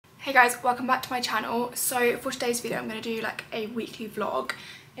Hey guys, welcome back to my channel. So for today's video I'm going to do like a weekly vlog.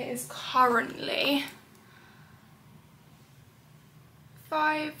 It is currently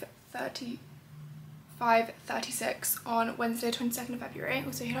 5:36 on Wednesday 22nd of February.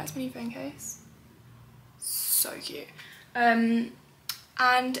 Also, who likes my new phone case? So cute. And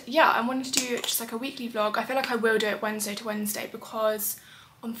yeah, I wanted to do just like a weekly vlog. I feel like I will do it Wednesday to Wednesday because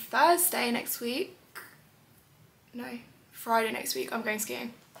on Thursday next week, no, Friday next week, I'm going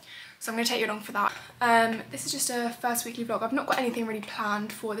skiing. So I'm going to take you along for that. This is just a first weekly vlog. I've not got anything really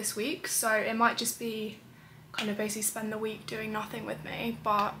planned for this week, so it might just be kind of basically spend the week doing nothing with me.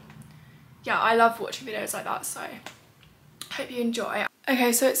 But yeah, I love watching videos like that, so hope you enjoy.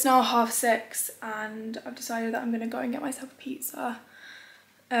 Okay, so it's now 6:30 and I've decided that I'm going to go and get myself a pizza.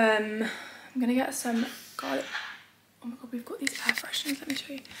 I'm going to get some garlic. Oh my god, we've got these air fresheners, let me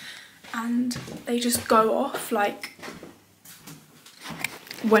show you. And they just go off like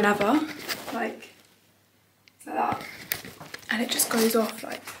whenever, like that, and it just goes off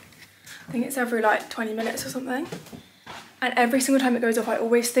like, I think it's every like 20 minutes or something, and every single time it goes off I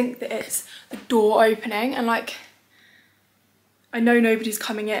always think that it's the door opening, and like I know nobody's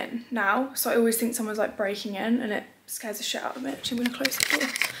coming in now, so I always think someone's like breaking in, and it scares the shit out of me. Actually, I'm gonna close the door.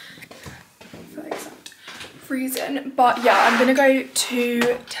 I feel like it's freezing. But yeah, I'm gonna go to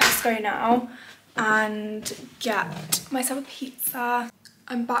Tesco now and get myself a pizza.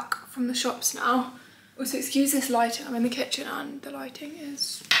 I'm back from the shops now. Also, excuse this lighting, I'm in the kitchen and the lighting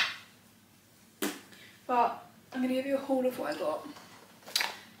is... But I'm gonna give you a haul of what I got.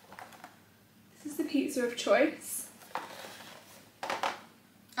 This is the pizza of choice.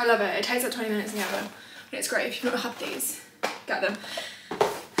 I love it. It takes like 20 minutes in the oven. And it's great if you've not had these, get them.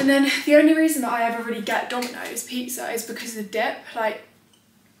 And then the only reason that I ever really get Domino's pizza is because of the dip. Like,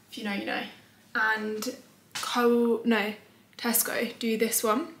 if you know, you know. And Tesco do this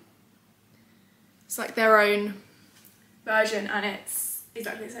one. It's like their own version and it's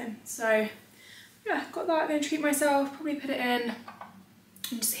exactly the same. So yeah, got that. I'm gonna treat myself, probably put it in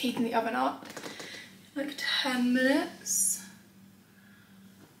and just heating the oven up like 10 minutes.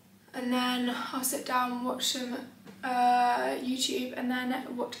 And then I'll sit down and watch some YouTube and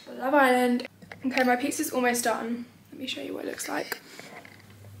then watch Love Island. Okay, my pizza's almost done. Let me show you what it looks like.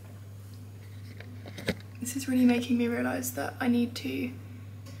 This is really making me realise that I need to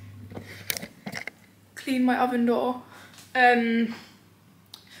clean my oven door. I'm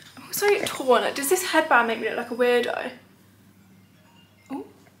also torn. Does this headband make me look like a weirdo? Oh,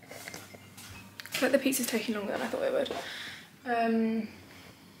 I feel like the pizza's taking longer than I thought it would.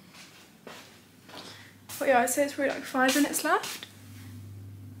 But yeah, I'd say it's probably like 5 minutes left,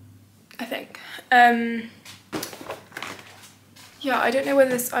 I think. Yeah, I don't know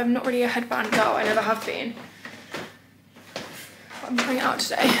whether this, I'm not really a headband girl, I never have been. But I'm trying it out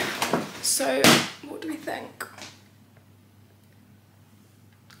today. So, what do we think?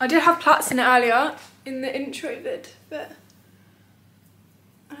 I did have plaits in it earlier, in the intro vid, but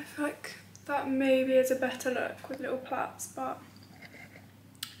I feel like that maybe is a better look with little plaits, but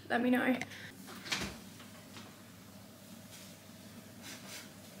let me know.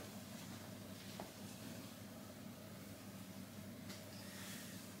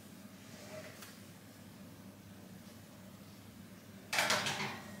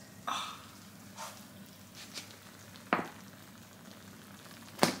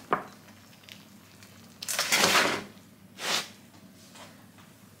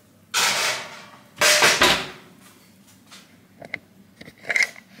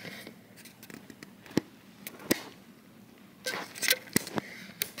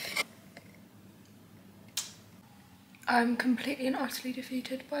 I'm completely and utterly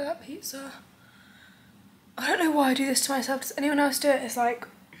defeated by that pizza. I don't know why I do this to myself. Does anyone else do it? It's like,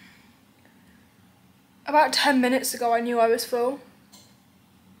 about 10 minutes ago I knew I was full.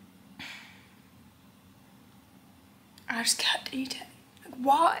 And I just kept eating. Like,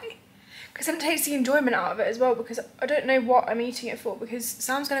 why? Because then it takes the enjoyment out of it as well, because I don't know what I'm eating it for, because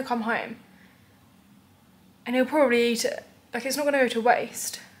Sam's gonna come home and he'll probably eat it. Like, it's not gonna go to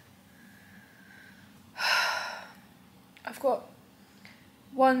waste. I've got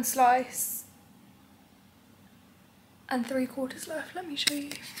 1 slice and 3/4 left. Let me show you.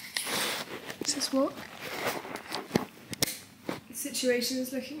 This is what the situation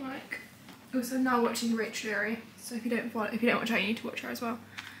is looking like. Also, I'm now watching Rich Leary. So if you don't watch her, you need to watch her as well.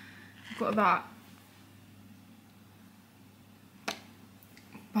 I've got that.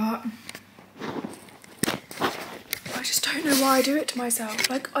 But I just don't know why I do it to myself.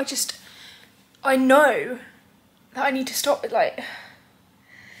 Like, I know that I need to stop it, like,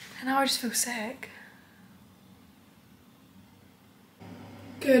 and now I just feel sick.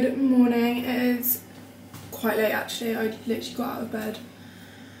 Good morning. It is quite late actually. I literally got out of bed.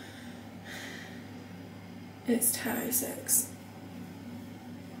 It's 10:06.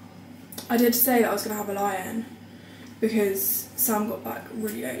 I did say that I was going to have a lie-in because Sam got back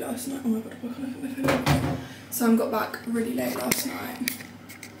really late last night. Oh my god, I can't look at my phone. Sam got back really late last night.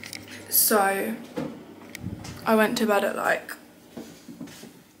 So I went to bed at like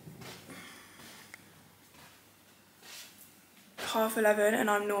 11:30 and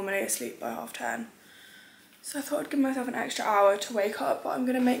I'm normally asleep by 10:30. So I thought I'd give myself an extra hour to wake up, but I'm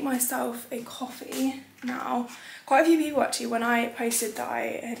going to make myself a coffee now. Quite a few people actually, when I posted that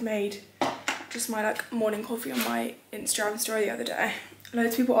I had made just my like morning coffee on my Instagram story the other day,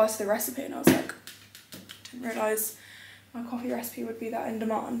 loads of people asked for the recipe and I was like, didn't realise my coffee recipe would be that in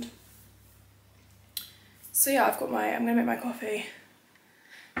demand. So yeah, I'm going to make my coffee.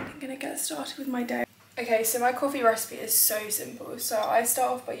 I'm going to get started with my day. Okay, so my coffee recipe is so simple. So I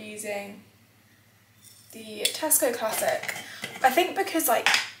start off by using the Tesco Classic. I think because like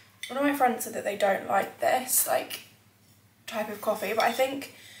one of my friends said that they don't like this like type of coffee, but I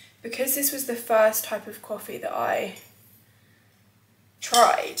think because this was the first type of coffee that I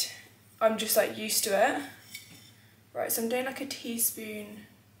tried, I'm just like used to it. Right, so I'm doing like a teaspoon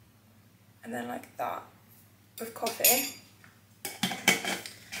and then like that of coffee.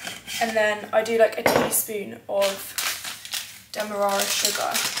 And then I do like a teaspoon of Demerara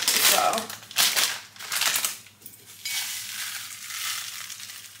sugar as well.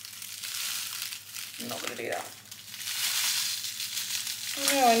 I'm not going to do that. Oh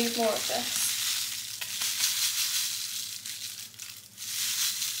no, I need more of this.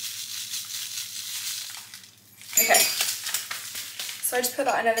 Okay, so I just put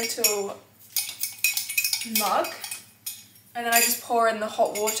that in a little mug and then I just pour in the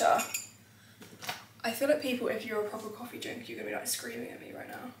hot water. I feel like people, if you're a proper coffee drinker, you're going to be like screaming at me right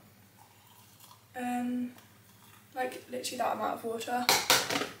now. Like literally that amount of water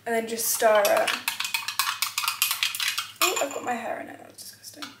and then just stir it. Oh, I've got my hair in it, that was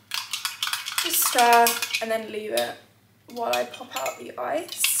disgusting. Just stir and then leave it while I pop out the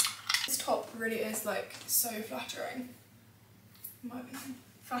ice. This top really is like so flattering, in my opinion.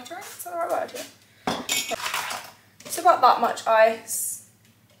 Flattering? Is that the right word? Yeah. It's about that much ice,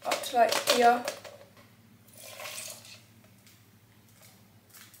 up to like here.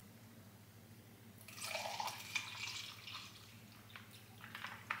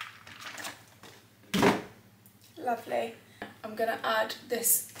 Lovely. I'm gonna add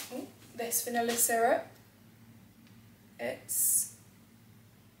this vanilla syrup. It's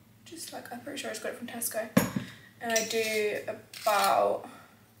just like, I'm pretty sure I just got it from Tesco. And I do about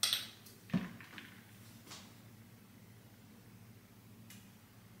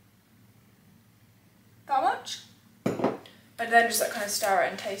that much. And then just like kind of stir it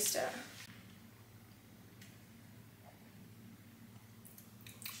and taste it.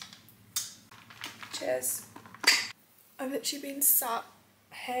 Cheers. I've literally been sat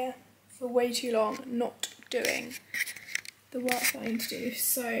here for way too long not doing the work that I need to do.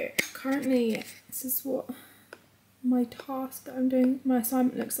 So currently this is what my task that I'm doing, my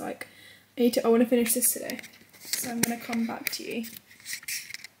assignment looks like. I want to finish this today. So I'm going to come back to you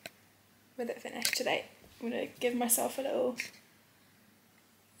with it finished today. I'm going to give myself a little,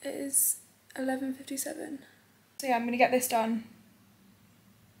 it is 11:57. So yeah, I'm going to get this done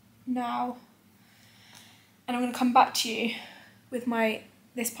now. And I'm going to come back to you with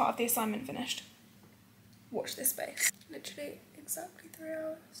this part of the assignment finished. Watch this space. Literally exactly 3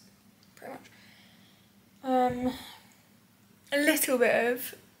 hours, pretty much. A little bit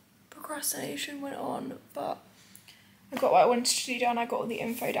of procrastination went on, but I got what I wanted to do done. I got all the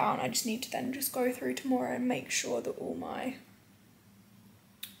info down. I just need to then just go through tomorrow and make sure that all my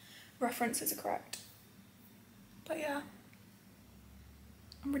references are correct. But yeah,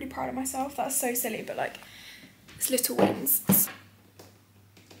 I'm really proud of myself. That's so silly, but like, it's little wins.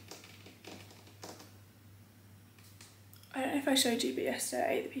 I don't know if I showed you, but yesterday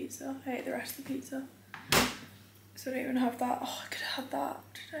I ate the pizza. I ate the rest of the pizza. So I don't even have that. Oh, I could have had that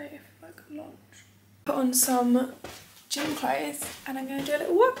today for like lunch. Put on some gym clothes and I'm going to do a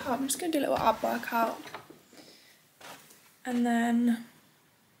little workout. I'm just going to do a little ab workout. And then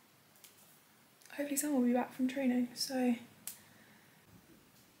hopefully someone will be back from training. So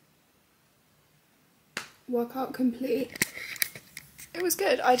workout complete. It was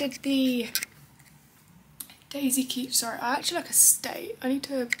good. I did the Daisy Keach. Sorry, I actually like a state. I need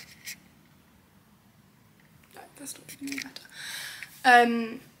to. No, that's not giving me better.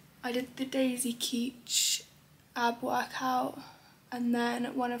 I did the Daisy Keach ab workout and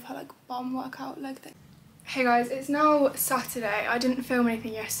then one of her like bum workout leg thing. Hey guys, it's now Saturday. I didn't film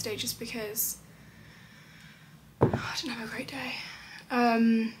anything yesterday just because I didn't have a great day.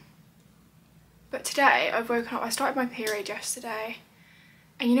 But today I've woken up, I started my period yesterday,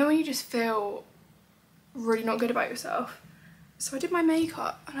 and you know when you just feel really not good about yourself? So I did my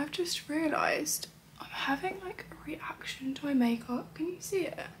makeup and I've just realised I'm having like a reaction to my makeup. Can you see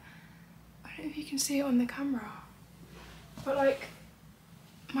it? I don't know if you can see it on the camera, but like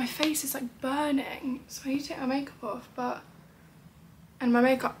my face is like burning, so I need to take my makeup off. And my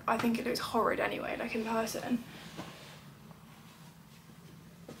makeup, I think it looks horrid anyway, like in person.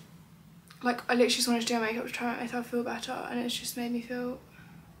 Like I literally just wanted to do my makeup to try and make myself feel better, and it's just made me feel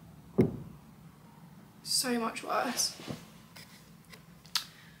so much worse.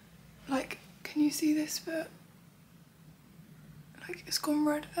 Like, can you see this bit? Like it's gone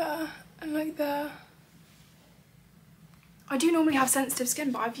red there and like there. I do normally have sensitive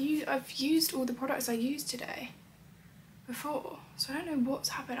skin, but I've used all the products I used today before, so I don't know what's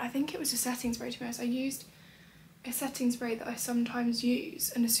happened. I think it was a setting spray, to be honest. I used a setting spray that I sometimes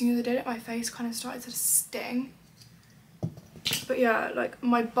use, and as soon as I did it, my face kind of started to sting. But yeah, like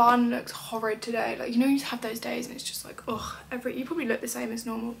my bun looks horrid today. Like, you know, you just have those days and it's just like, ugh, you probably look the same as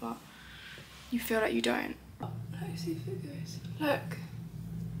normal, but you feel like you don't. Let's see if it goes. Look.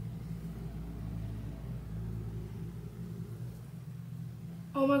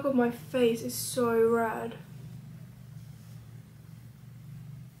 Oh my god, my face is so red.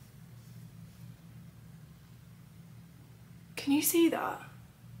 Can you see that?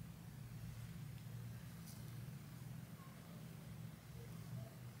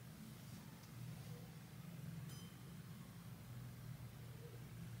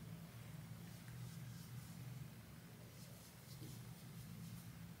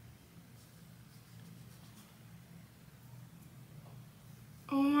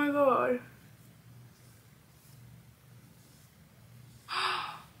 Oh my god.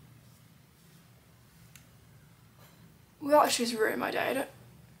 Well, that's just ruined my day.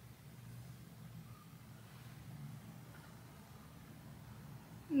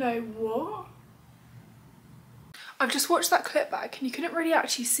 No, what? I've just watched that clip back and you couldn't really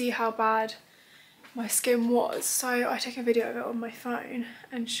actually see how bad my skin was, so I took a video of it on my phone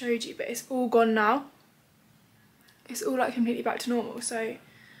and showed you, but it's all gone now. It's all like completely back to normal, so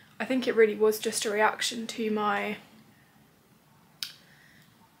I think it really was just a reaction to my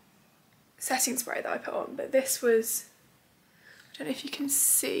setting spray that I put on, but this was, I don't know if you can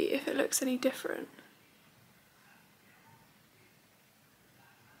see if it looks any different.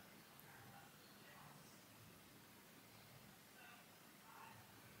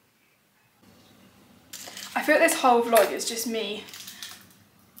 I feel like this whole vlog is just me.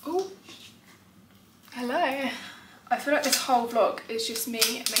 Oh, hello. I feel like this whole vlog is just me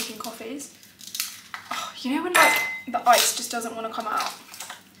making coffees. Oh, you know when like the ice just doesn't want to come out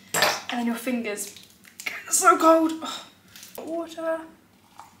and then your fingers get so cold. Oh, water.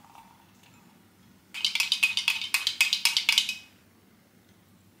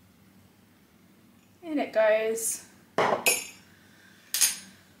 In it goes.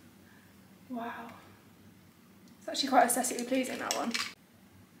 Wow. It's actually quite aesthetically pleasing, that one.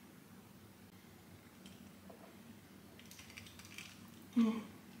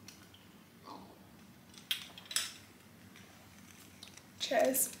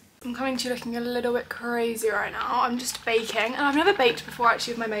 Cheers. I'm coming to you looking a little bit crazy right now. I'm just baking, and I've never baked before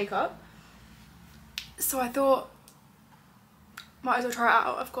actually with my makeup. So I thought, might as well try it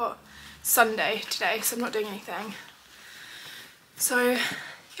out. I've got Sunday today, so I'm not doing anything. So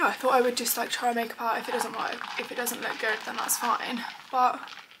yeah, I thought I would just like try makeup out. If it doesn't work, if it doesn't look good, then that's fine. But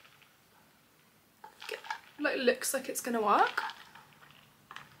it like looks like it's gonna work.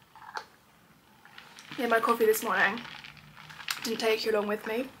 Yeah, my coffee this morning didn't take you long with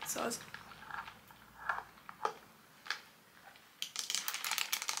me, so I was...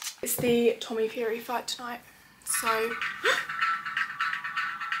 It's the Tommy Fury fight tonight, so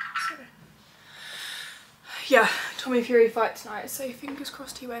yeah, Tommy Fury fight tonight, so fingers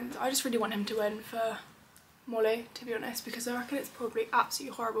crossed he wins. I just really want him to win for Molly, to be honest, because I reckon it's probably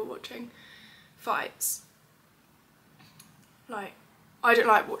absolutely horrible watching fights. Like, I don't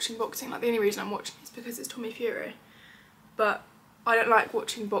like watching boxing. Like, the only reason I'm watching is because it's Tommy Fury, but I don't like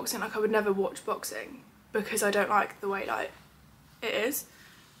watching boxing. Like, I would never watch boxing because I don't like the way like it is.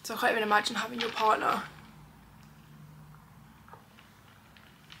 So I can't even imagine having your partner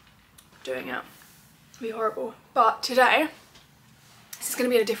doing it. It'd be horrible. But today, this is going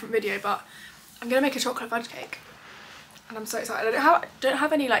to be in a different video, but I'm going to make a chocolate fudge cake, and I'm so excited. I don't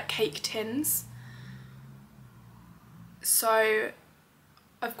have any like cake tins, so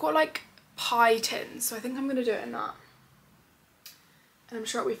I've got like pie tins, so I think I'm going to do it in that. And I'm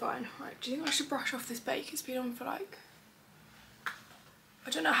sure it'll be fine. Right, do you think I should brush off this bake? It's been on for like, I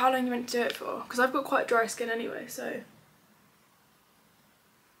don't know how long you meant to do it for, because I've got quite dry skin anyway, so.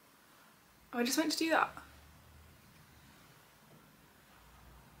 I just meant to do that.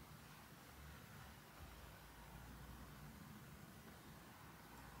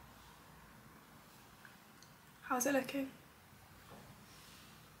 How's it looking?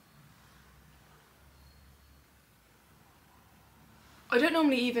 I don't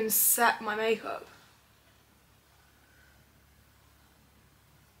normally even set my makeup.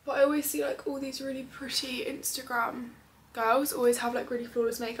 But I always see like all these really pretty Instagram girls always have like really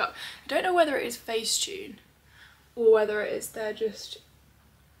flawless makeup. I don't know whether it is Facetune or whether it is they're just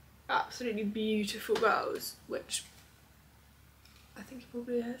absolutely beautiful girls, which I think it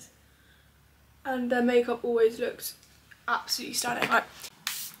probably is. And their makeup always looks absolutely stunning. Right.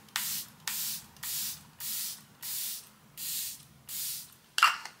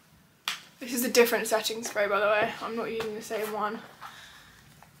 This is a different setting spray, by the way. I'm not using the same one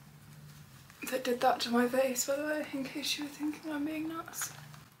that did that to my face, by the way, in case you were thinking I'm being nuts.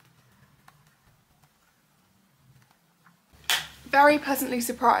 Very pleasantly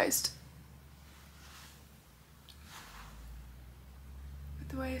surprised with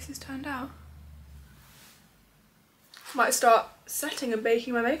the way this has turned out. I might start setting and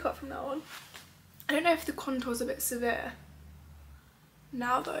baking my makeup from now on. I don't know if the contour's a bit severe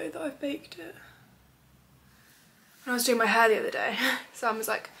now though that I've baked it. When I was doing my hair the other day, Sam was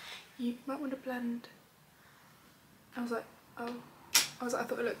like, you might want to blend. I was like, oh. I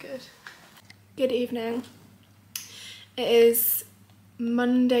thought it looked good. Good evening. It is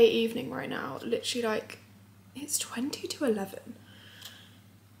Monday evening right now. Literally like, it's 20 to 11.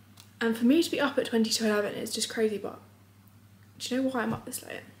 And for me to be up at 20 to 11 is just crazy, but do you know why I'm up this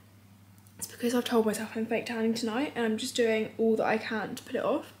late? It's because I've told myself I'm fake tanning tonight and I'm just doing all that I can to put it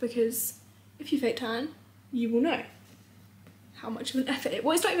off, because if you fake tan, you will know how much of an effort it,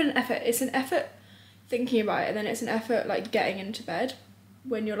 well, it's not even an effort, it's an effort thinking about it, and then it's an effort like getting into bed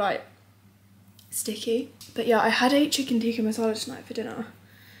when you're like sticky. But yeah, I had a chicken tikka masala tonight for dinner,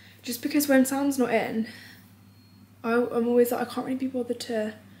 just because when Sam's not in, I'm always like, I can't really be bothered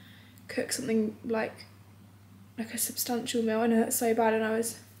to cook something like a substantial meal. I know that's so bad, and I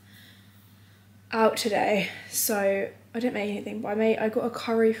was out today, so I didn't make anything, but I got a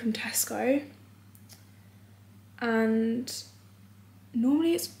curry from Tesco, and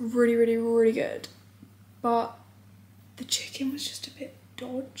normally it's really, really, really good, but the chicken was just a bit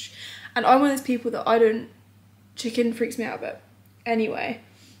dodge. And I'm one of those people that chicken freaks me out a bit anyway,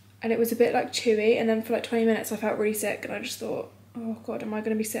 and it was a bit like chewy, and then for like 20 minutes I felt really sick, and I just thought, oh god, am I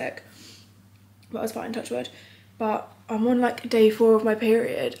gonna be sick? But I was fine, touch wood. But I'm on like day 4 of my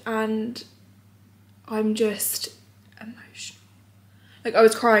period and I'm just emotional. Like, I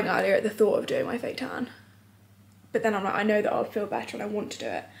was crying earlier at the thought of doing my fake tan, but then I'm like, I know that I'll feel better and I want to do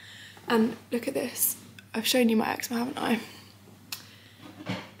it. And look at this. I've shown you my eczema, haven't I?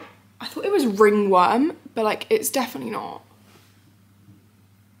 I thought it was ringworm, but like it's definitely not.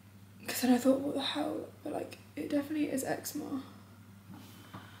 Because then I thought, what the hell? But like, it definitely is eczema,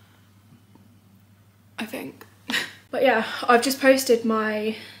 I think. But yeah, I've just posted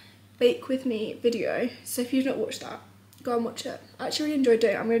my bake with me video, so if you've not watched that, go and watch it. I actually really enjoyed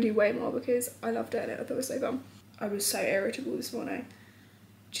doing it. I'm going to do way more because I loved doing it. I thought it was so fun. I was so irritable this morning.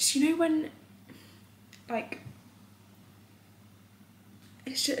 Just, you know, when like,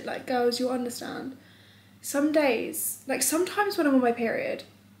 it's just like, girls, you'll understand. Some days, like sometimes when I'm on my period,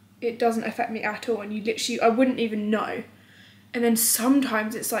 it doesn't affect me at all, and you literally, I wouldn't even know. And then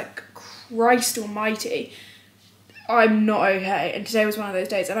sometimes it's like, Christ almighty, I'm not okay. And today was one of those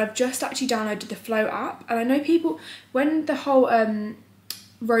days, and I've just actually downloaded the Flow app, and I know people, when the whole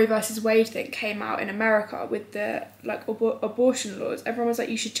Roe versus Wade thing came out in America with the like abortion laws, everyone was like,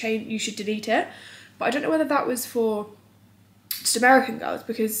 you should delete it. But I don't know whether that was for just American girls,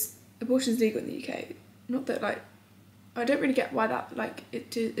 because abortion's legal in the UK. Not that like, I don't really get why that like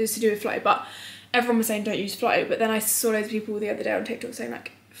it is to do with Flow, but everyone was saying don't use Flow. But then I saw loads of people the other day on TikTok saying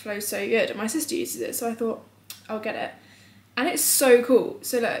like, Flow's so good, and my sister uses it, so I thought I'll get it. And it's so cool.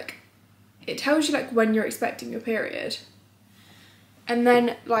 So look, it tells you like when you're expecting your period, and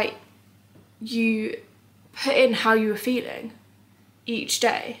then like you put in how you were feeling each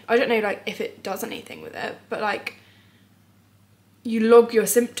day. I don't know like if it does anything with it, but like you log your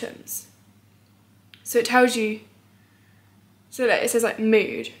symptoms. So it tells you, so like, it says like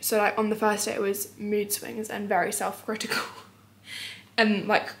mood. So like on the first day it was mood swings and very self-critical and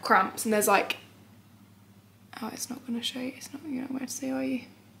like cramps, and there's like, oh, it's not going to show you, you're not going to see, are you?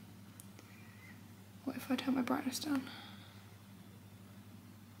 What if I turn my brightness down?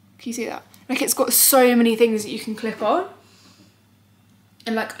 Can you see that? Like, it's got so many things that you can click on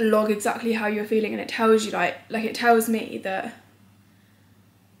and like log exactly how you're feeling, and it tells you like it tells me that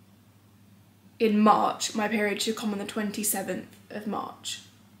in March my period should come on the 27th of March.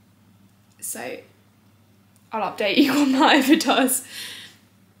 So I'll update you on that if it does.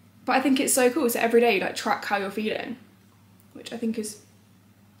 But I think it's so cool. So every day you like track how you're feeling, which I think is,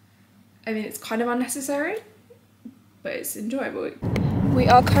 I mean, it's kind of unnecessary, but it's enjoyable. We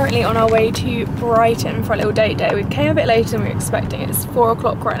are currently on our way to Brighton for a little date day. We came a bit later than we were expecting. It's 4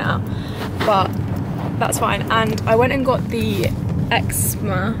 o'clock right now, but that's fine. And I went and got the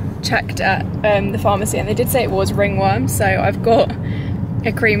eczema checked at the pharmacy, and they did say it was ringworm, so I've got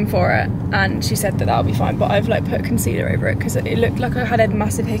a cream for it, and she said that that'll be fine, but I've like put concealer over it because it looked like I had a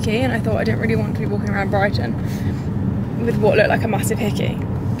massive hickey, and I thought I didn't really want to be walking around Brighton with what looked like a massive hickey,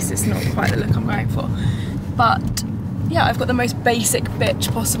 because it's not quite the look I'm going for. But yeah, I've got the most basic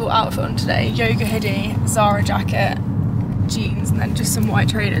bitch possible outfit on today. Yoga hoodie, Zara jacket, jeans, and then just some white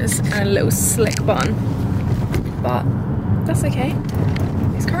trainers and a little slick bun. But that's okay.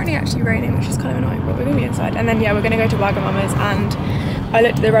 It's currently actually raining, which is kind of annoying, but we're gonna be inside. And then yeah, we're gonna go to Wagamama's, and I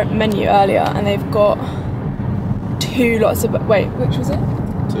looked at the menu earlier and they've got 2 lots of, wait, which was it? 2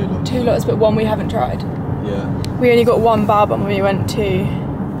 lots. 2 lots, but one we haven't tried. Yeah. We only got one bao bun when we went to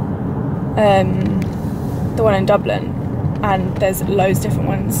the one in Dublin, and there's loads of different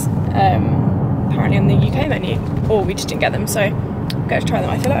ones apparently on the UK menu, or we just didn't get them, so I'm going to try them.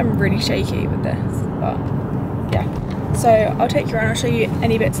 I feel like I'm really shaky with this, but yeah. So I'll take you around, I'll show you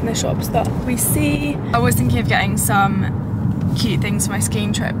any bits in the shops that we see. I was thinking of getting some cute things for my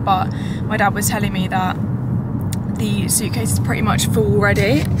skiing trip, but my dad was telling me that the suitcase is pretty much full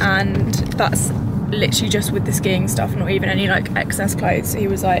already, and that's literally just with the skiing stuff, not even any like excess clothes. So he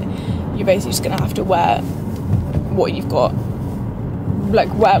was like, you're basically just gonna have to wear what you've got,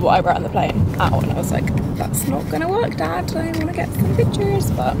 like wear what I wear on the plane out. And I was like, that's not gonna work, Dad, I want to get some pictures.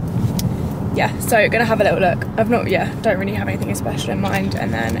 But yeah, so gonna have a little look. Don't really have anything special in mind,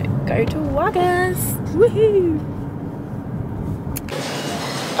 and then go to Waggers. Woohoo!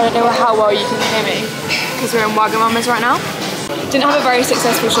 I don't know how well you can hear me because we're in Wagamama's right now. Didn't have a very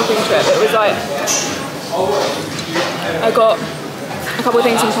successful shopping trip. It was like, I got a couple of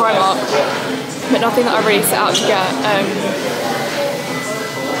things from Primark, but nothing that I really set out to get.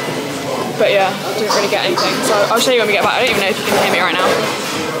 But yeah, didn't really get anything. So I'll show you when we get back. I don't even know if you can hear me right now.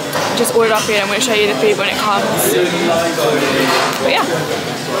 Just ordered our food, and I'm going to show you the food when it comes. But yeah.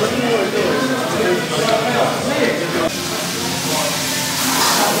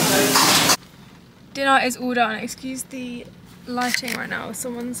 Dinner is all done. Excuse the lighting right now.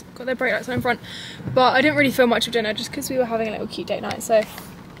 Someone's got their brake lights on in front. But I didn't really film much of dinner just because we were having a little cute date night, so I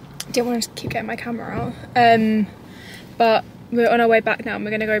didn't want to keep getting my camera out. But we're on our way back now, and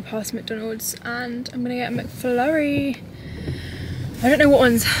we're going to go past McDonald's, and I'm going to get a McFlurry. I don't know what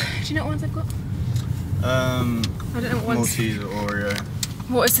ones. Do you know what ones I've got? I don't know what ones. Maltese or Oreo.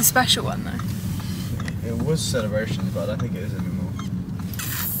 What is the special one though? It was Celebrations, but I don't think it is anymore.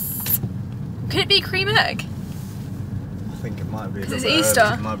 Could it be cream egg? I think it might be. Because it's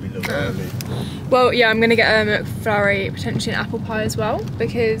Easter. It might be a little bit early. Well, yeah, I'm going to get a McFlurry, potentially an apple pie as well,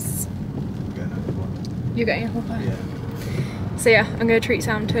 because... I'm getting apple pie. You're getting apple pie? Yeah. So yeah, I'm going to treat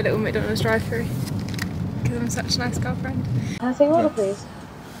Sam to a little McDonald's drive-through, because I'm such a nice girlfriend. Can I take an order, please?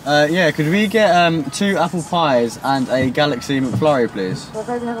 Yeah, could we get 2 apple pies and a Galaxy McFlurry, please? I'm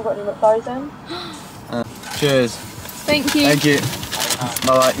afraid we haven't got any McFlurries then. Cheers. Thank you. Thank you.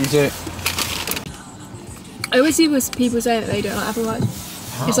 Bye-bye, you too. I always see people saying that they don't like apple pies.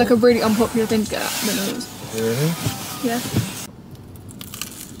 How? It's like a really unpopular thing to get at McDonald's. Really? Yeah.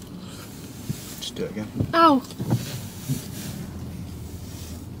 Just do it again. Ow!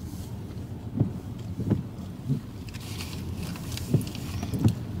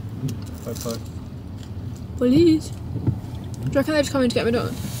 Bye-bye. Please. Do you reckon they're just coming to get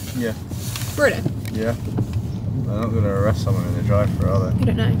McDonald's? Yeah. Really? Yeah. They're not going to arrest someone in the drive-thru, are they? You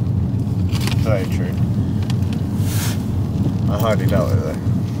don't know. Very true. I hardly doubt it though.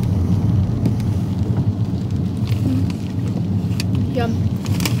 Yum.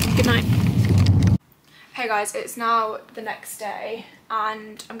 Good night. Hey guys, it's now the next day,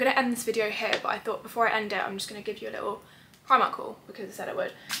 and I'm going to end this video here, but I thought before I end it, I'm just going to give you a little Primark haul, because I said I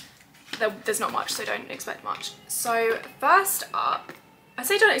would. There's not much, so don't expect much. So first up, I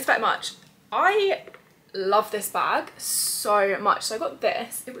say don't expect much. I love this bag so much. So I got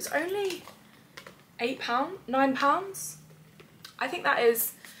this. It was only £8, £9. I think that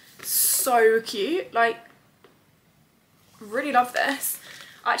is so cute. Like, really love this.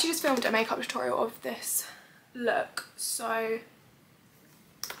 I actually just filmed a makeup tutorial of this look, so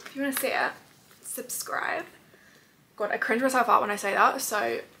if you want to see it, subscribe. God, I cringe myself out when I say that,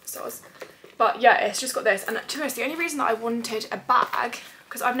 so but yeah, it's just got this. And to be honest, the only reason that I wanted a bag,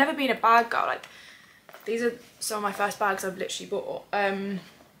 because I've never been a bag girl, like these are some of my first bags I've literally bought,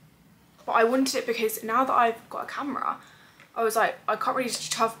 but I wanted it because now that I've got a camera, I was like, I can't really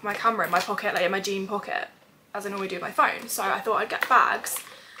just shove my camera in my pocket, like in my jean pocket, as I normally do with my phone. So I thought I'd get bags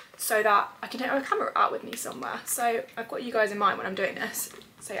so that I can take my camera out with me somewhere. So I've got you guys in mind when I'm doing this.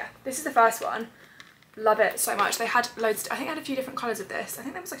 So yeah, this is the first one. Love it so much. They had loads, I think they had a few different colours of this. I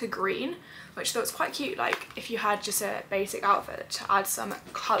think there was like a green, which I thought was quite cute, like if you had just a basic outfit to add some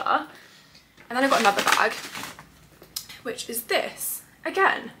colour. And then I got another bag, which is this.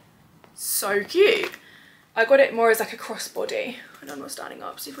 Again, so cute. I got it more as like a crossbody. I know I'm not standing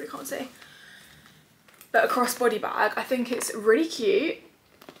up, so you probably can't see. But a crossbody bag. I think it's really cute.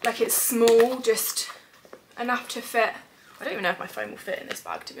 Like it's small, just enough to fit. I don't even know if my phone will fit in this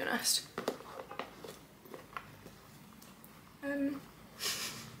bag, to be honest.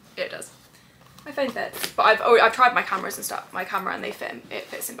 It does. My phone fits, but I've tried my cameras and stuff, my camera, and they fit. It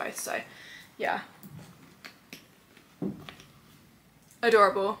fits in both, so yeah.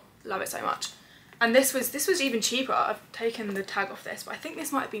 Adorable. Love it so much. And this was even cheaper. I've taken the tag off this, but I think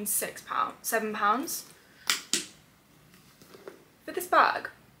this might have been £7 for this bag.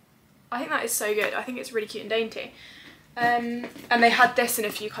 I think that is so good. I think it's really cute and dainty. And they had this in a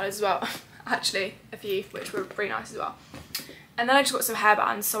few colours as well. Actually, a few, which were really nice as well. And then I just got some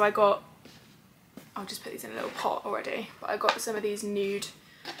hairbands. So I got, I'll just put these in a little pot already, but I got some of these nude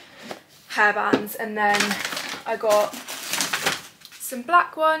hairbands, and then I got some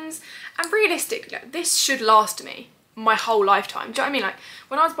black ones. And realistically, this should last me my whole lifetime. Do you know what I mean? Like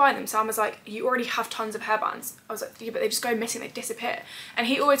when I was buying them, Sam was like, you already have tons of hairbands. I was like, yeah, but they just go missing, they disappear. And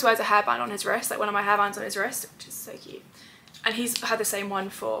he always wears a hairband on his wrist, like one of my hairbands on his wrist, which is so cute. And he's had the same one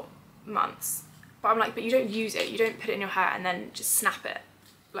for months. But I'm like, but you don't use it, you don't put it in your hair and then just snap it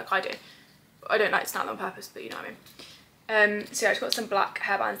like I do. I don't like to snap them on purpose, but you know what I mean. So yeah, I just got some black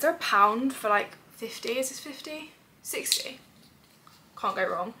hairbands. They're £1 for like 50, is this 50? 60. Can't go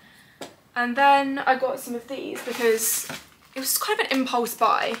wrong. And then I got some of these because it was kind of an impulse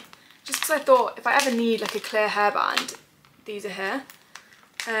buy, just because I thought if I ever need like a clear hairband, these are here.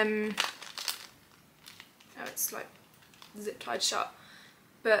 Oh, it's like zip tied shut,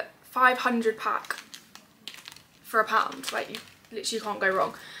 but 500 pack for £1, like you literally can't go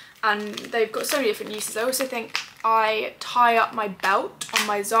wrong. And they've got so many different uses. I also think I tie up my belt on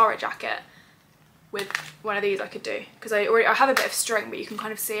my Zara jacket with one of these. I could do, because I have a bit of string, but you can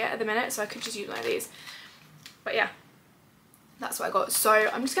kind of see it at the minute, so I could just use one of these. But yeah, that's what I got. So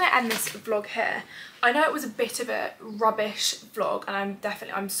I'm just going to end this vlog here. I know it was a bit of a rubbish vlog, and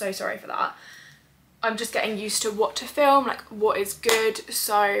I'm so sorry for that. I'm just getting used to what to film, like what is good.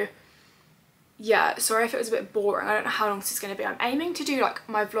 So yeah, sorry if it was a bit boring. I don't know how long this is going to be. I'm aiming to do like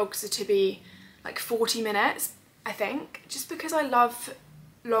my vlogs to be like 40 minutes, I think, just because I love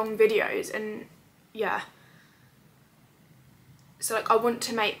long videos. And yeah, so like I want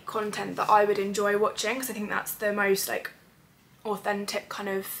to make content that I would enjoy watching, because I think that's the most like authentic kind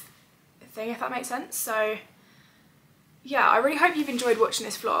of thing, if that makes sense. So yeah, I really hope you've enjoyed watching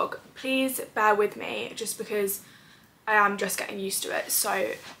this vlog. Please bear with me, just because I am just getting used to it,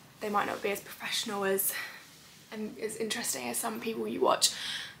 so they might not be as professional as and as interesting as some people you watch.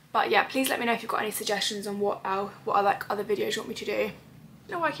 But yeah, please let me know if you've got any suggestions on what like other videos you want me to do. I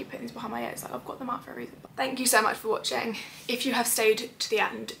don't know why I keep putting these behind my ears, like I've got them up for a reason. Thank you so much for watching. If you have stayed to the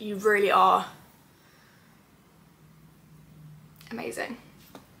end, you really are amazing.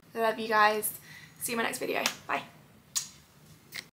 I love you guys. See you in my next video. Bye.